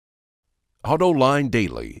AutoLine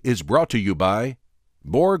Daily is brought to you by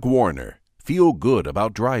Borg Warner. Feel good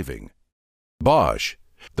about driving. Bosch.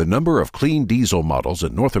 The number of clean diesel models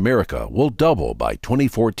in North America will double by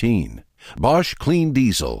 2014. Bosch Clean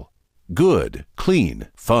Diesel. Good, clean,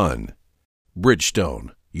 fun.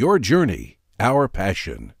 Bridgestone. Your journey, our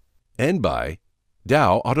passion. And by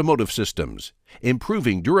Dow Automotive Systems.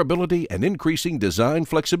 Improving durability and increasing design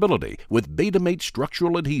flexibility with Betamate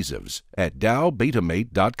structural adhesives at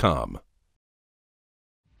dowbetamate.com.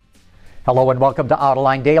 Hello and welcome to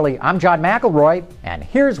Autoline Daily. I'm John McElroy, and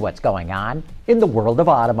here's what's going on in the world of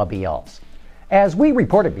automobiles. As we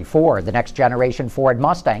reported before, the next generation Ford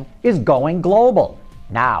Mustang is going global.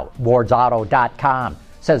 Now, WardsAuto.com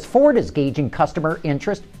says Ford is gauging customer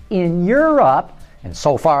interest in Europe, and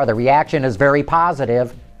so far the reaction is very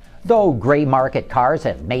positive. Though gray market cars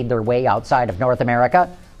have made their way outside of North America,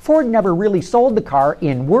 Ford never really sold the car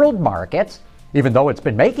in world markets, even though it's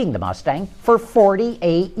been making the Mustang for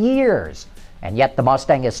 48 years. And yet the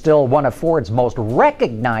Mustang is still one of Ford's most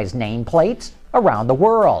recognized nameplates around the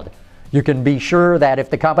world. You can be sure that if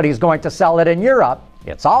the company is going to sell it in Europe,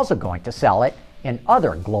 it's also going to sell it in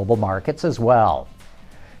other global markets as well.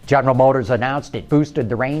 General Motors announced it boosted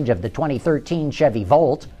the range of the 2013 Chevy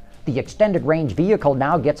Volt. The extended range vehicle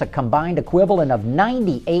now gets a combined equivalent of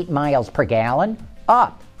 98 miles per gallon,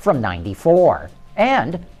 up from 94.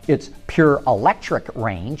 And its pure electric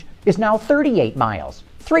range is now 38 miles,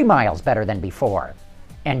 3 miles better than before.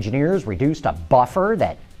 Engineers reduced a buffer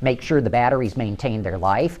that makes sure the batteries maintain their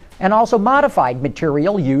life, and also modified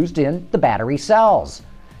material used in the battery cells.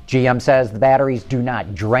 GM says the batteries do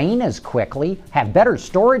not drain as quickly, have better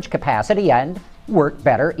storage capacity, and work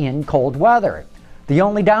better in cold weather. The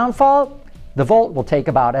only downfall? The Volt will take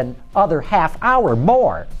about another half hour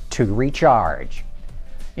more to recharge.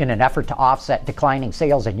 In an effort to offset declining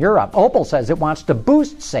sales in Europe, Opel says it wants to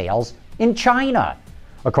boost sales in China.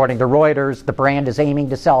 According to Reuters, the brand is aiming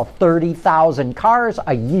to sell 30,000 cars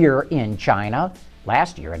a year in China.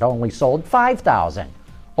 Last year, it only sold 5,000.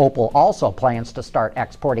 Opel also plans to start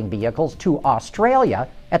exporting vehicles to Australia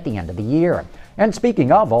at the end of the year. And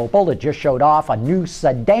speaking of Opel, it just showed off a new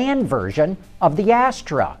sedan version of the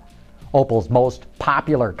Astra. Opel's most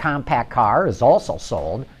popular compact car is also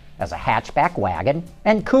sold as a hatchback wagon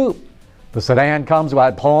and coupe. The sedan comes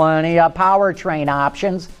with plenty of powertrain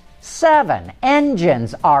options. 7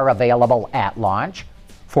 engines are available at launch,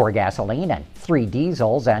 4 gasoline and 3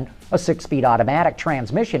 diesels, and a 6-speed automatic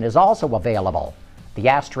transmission is also available. The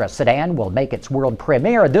Astra sedan will make its world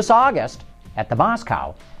premiere this August at the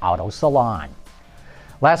Moscow Auto Salon.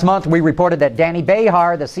 Last month, we reported that Danny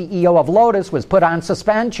Behar, the CEO of Lotus, was put on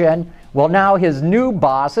suspension. Well, now his new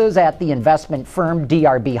bosses at the investment firm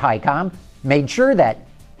DRB Hycom made sure that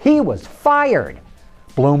he was fired.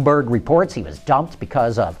 Bloomberg reports he was dumped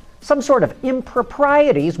because of some sort of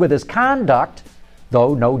improprieties with his conduct,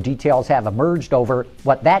 though no details have emerged over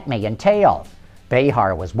what that may entail.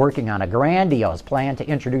 Behar was working on a grandiose plan to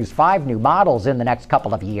introduce 5 new models in the next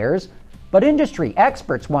couple of years, but industry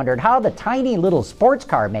experts wondered how the tiny little sports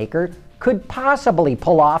car maker could possibly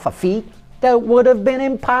pull off a feat that would have been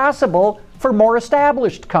impossible for more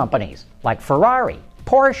established companies like Ferrari,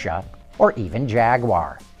 Porsche, or even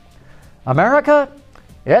Jaguar. America,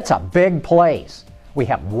 it's a big place. We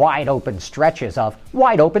have wide open stretches of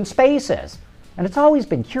wide open spaces, and it's always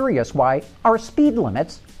been curious why our speed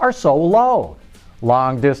limits are so low.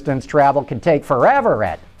 Long distance travel can take forever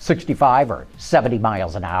at 65 or 70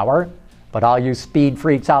 miles an hour, but all you speed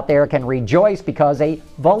freaks out there can rejoice because a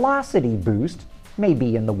velocity boost may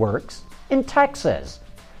be in the works in Texas.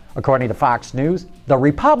 According to Fox News, the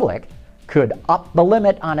Republic could up the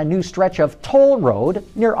limit on a new stretch of toll road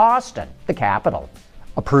near Austin, the capital.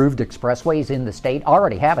 Approved expressways in the state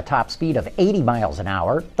already have a top speed of 80 miles an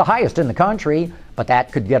hour, the highest in the country, but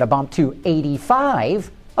that could get a bump to 85,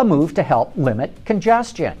 a move to help limit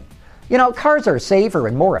congestion. You know, cars are safer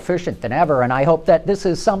and more efficient than ever, and I hope that this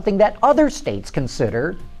is something that other states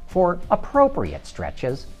consider for appropriate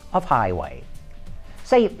stretches of highway.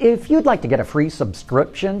 Say, if you'd like to get a free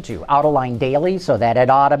subscription to Autoline Daily so that it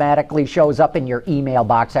automatically shows up in your email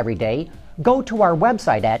box every day, go to our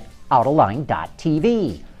website at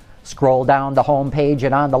autoline.tv. Scroll down the home page,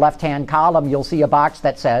 and on the left-hand column, you'll see a box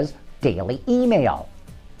that says Daily Email.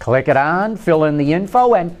 Click it on, fill in the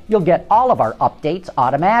info, and you'll get all of our updates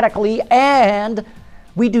automatically, and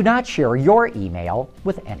we do not share your email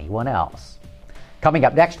with anyone else. Coming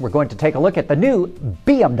up next, we're going to take a look at the new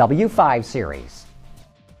BMW 5 Series.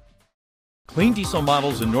 Clean diesel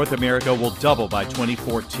models in North America will double by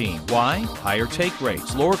 2014. Why? Higher take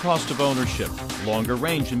rates, lower cost of ownership, longer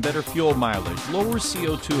range and better fuel mileage, lower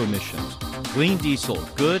CO2 emissions. Clean diesel,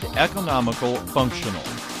 good, economical, functional.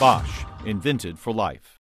 Bosch, invented for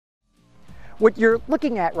life. What you're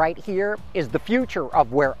looking at right here is the future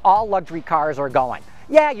of where all luxury cars are going.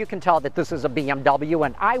 Yeah, you can tell that this is a BMW,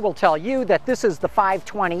 and I will tell you that this is the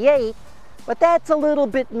 528, but that's a little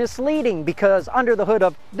bit misleading because under the hood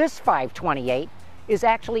of this 528 is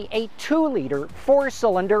actually a 2-liter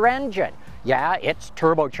 4-cylinder engine. Yeah, it's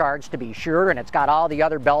turbocharged to be sure, and it's got all the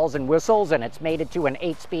other bells and whistles, and it's made it to an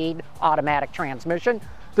 8-speed automatic transmission.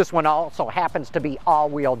 This one also happens to be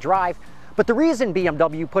all-wheel drive. But the reason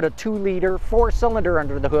BMW put a 2-liter 4-cylinder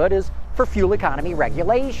under the hood is for fuel economy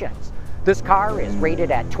regulations. This car is rated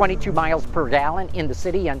at 22 miles per gallon in the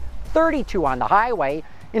city and 32 on the highway.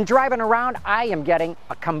 In driving around, I am getting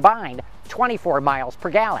a combined 24 miles per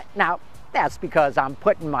gallon. Now, that's because I'm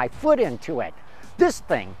putting my foot into it. This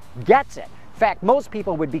thing gets it. In fact, most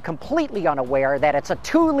people would be completely unaware that it's a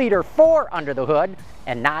 2-liter 4 under the hood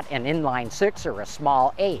and not an inline 6 or a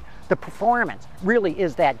small 8. The performance really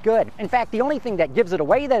is that good. In fact, the only thing that gives it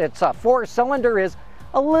away that it's a 4-cylinder is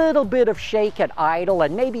a little bit of shake at idle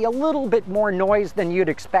and maybe a little bit more noise than you'd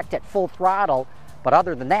expect at full throttle. But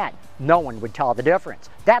other than that, no one would tell the difference.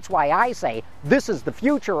 That's why I say this is the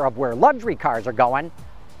future of where luxury cars are going.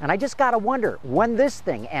 And I just gotta wonder when this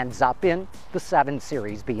thing ends up in the 7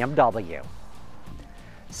 Series BMW.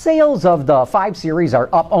 Sales of the 5 Series are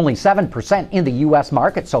up only 7% in the U.S.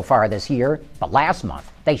 market so far this year, but last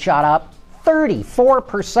month they shot up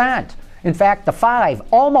 34%. In fact, the 5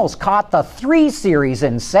 almost caught the 3 Series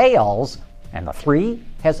in sales, and the 3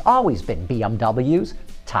 has always been BMW's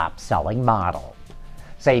top-selling model.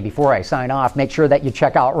 Say, before I sign off, make sure that you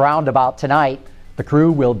check out Roundabout tonight. The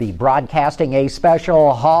crew will be broadcasting a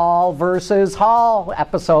special Hall versus Hall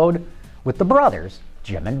episode with the brothers,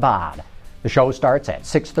 Jim and Bob. The show starts at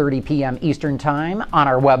 6:30 p.m. Eastern Time on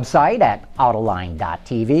our website at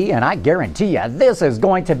Autoline.tv, and I guarantee you this is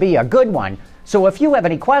going to be a good one. So if you have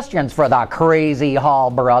any questions for the Crazy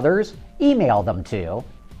Hall brothers, email them to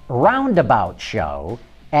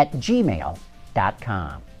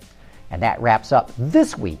roundaboutshow@gmail.com. And that wraps up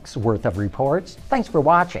this week's worth of reports. Thanks for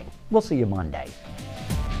watching. We'll see you Monday.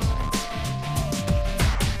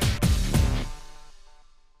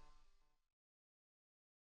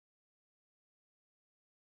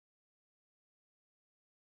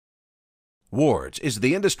 Wards is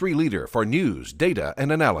the industry leader for news, data,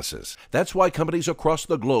 and analysis. That's why companies across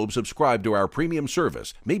the globe subscribe to our premium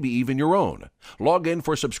service, maybe even your own. Log in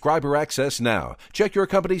for subscriber access now. Check your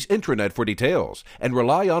company's intranet for details, and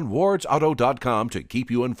rely on wardsauto.com to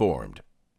keep you informed.